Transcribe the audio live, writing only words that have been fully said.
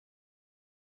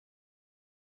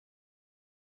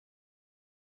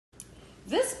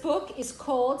This book is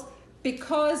called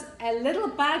Because a Little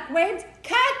Bug Went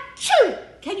Ka-choo.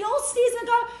 Can you all sneeze and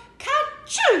go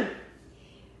ka-choo?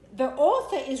 The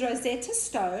author is Rosetta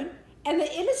Stone, and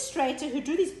the illustrator who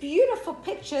drew these beautiful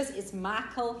pictures is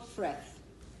Michael Frith.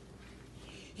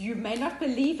 You may not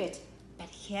believe it, but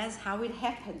here's how it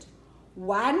happened.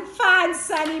 One fine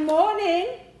sunny morning,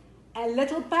 a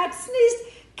little bug sneezed,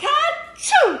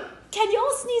 ka-choo! Can you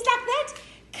all sneeze like that?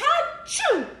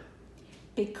 Ka-choo!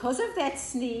 Because of that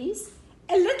sneeze,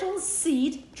 a little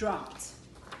seed dropped.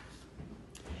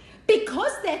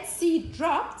 Because that seed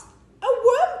dropped, a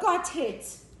worm got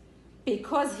hit.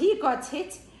 Because he got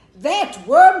hit, that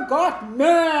worm got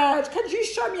mad. Can you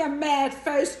show me a mad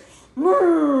face?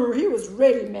 Moo, he was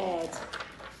really mad.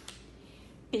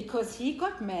 Because he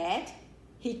got mad,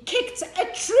 he kicked a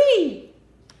tree.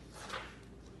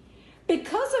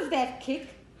 Because of that kick,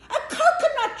 a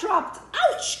coconut dropped.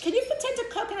 Ouch! Can you pretend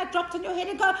a coconut dropped on your head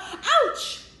and go,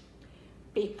 ouch?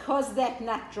 Because that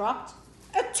nut dropped,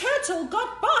 a turtle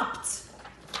got bopped.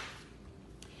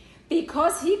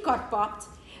 Because he got bopped,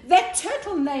 that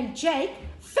turtle named Jake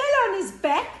fell on his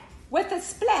back with a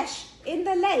splash in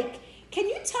the lake. Can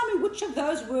you tell me which of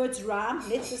those words rhyme?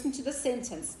 Let's listen to the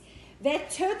sentence. That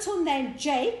turtle named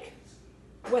Jake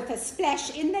with a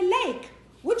splash in the lake.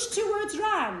 Which two words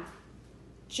rhyme?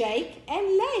 Jake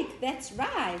and lake. That's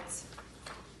right.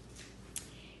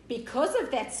 Because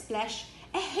of that splash,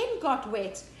 a hen got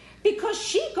wet. Because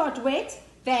she got wet,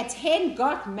 that hen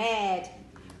got mad.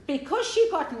 Because she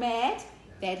got mad,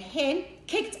 that hen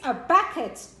kicked a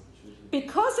bucket.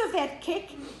 Because of that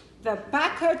kick, the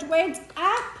bucket went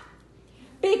up.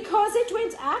 Because it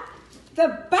went up,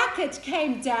 the bucket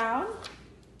came down.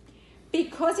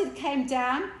 Because it came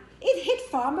down, it hit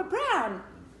Farmer Brown.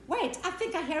 Wait, I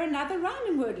think I hear another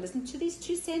rhyming word. Listen to these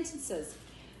two sentences.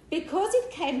 Because it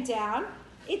came down,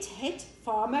 it hit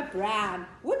Farmer Brown.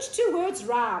 Which two words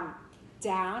rhyme?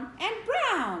 Down and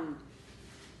brown.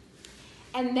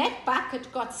 And that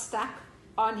bucket got stuck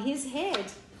on his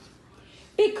head.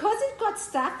 Because it got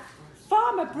stuck,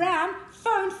 Farmer Brown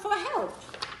phoned for help.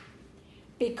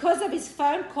 Because of his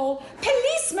phone call,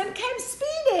 policeman came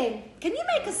speeding. Can you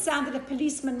make a sound that a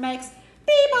policeman makes?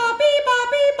 Beep-ba, beep-ba,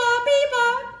 beep-ba,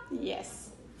 beep-ba. Yes.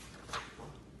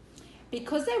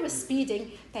 Because they were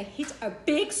speeding, they hit a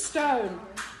big stone.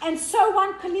 And so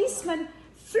one policeman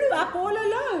flew up all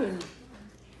alone.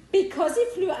 Because he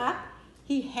flew up,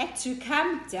 he had to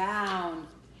come down.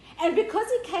 And because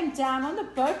he came down on the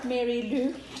boat Mary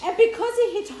Lou, and because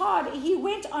he hit hard, he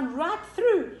went on right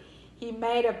through. He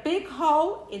made a big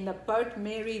hole in the boat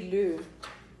Mary Lou.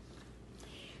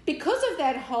 Because of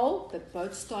that hole, the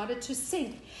boat started to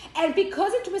sink. And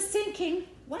because it was sinking,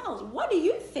 well, what do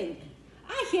you think?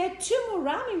 I hear two more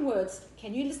rhyming words.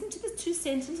 Can you listen to the two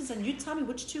sentences and you tell me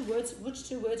which two words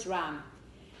rhyme?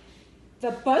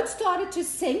 The boat started to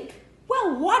sink.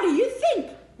 Well, what do you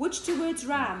think? Which two words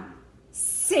rhyme?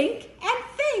 Sink and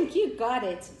think. You got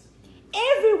it.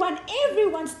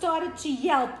 Everyone started to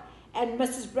yelp, and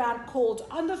Mrs. Brown called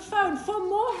on the phone for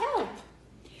more help.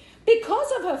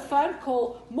 Because of her phone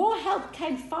call, more help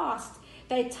came fast.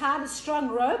 They tied a strong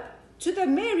rope to the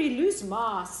Mary Lou's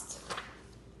mast.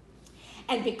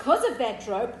 And because of that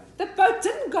rope, the boat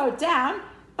didn't go down,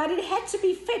 but it had to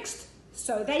be fixed.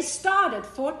 So they started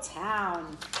for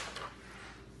town.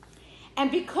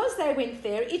 And because they went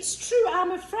there, it's true,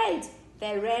 I'm afraid,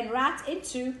 they ran right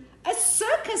into a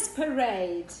circus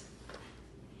parade.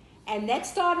 And that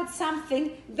started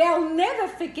something they'll never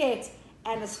forget.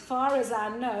 And as far as I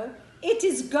know, it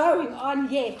is going on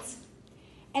yet.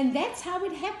 And that's how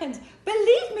it happened.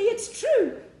 Believe me, it's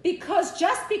true. Because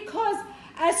just because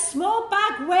a small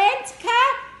bug went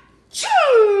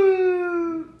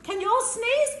ka-choo. Can you all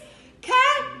sneeze?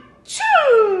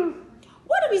 Ka-choo.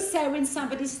 What do we say when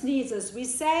somebody sneezes? We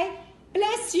say,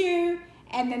 bless you.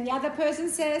 And then the other person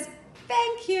says,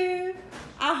 thank you.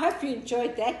 I hope you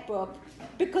enjoyed that book.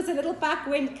 Because a little bug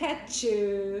went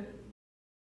ka-choo.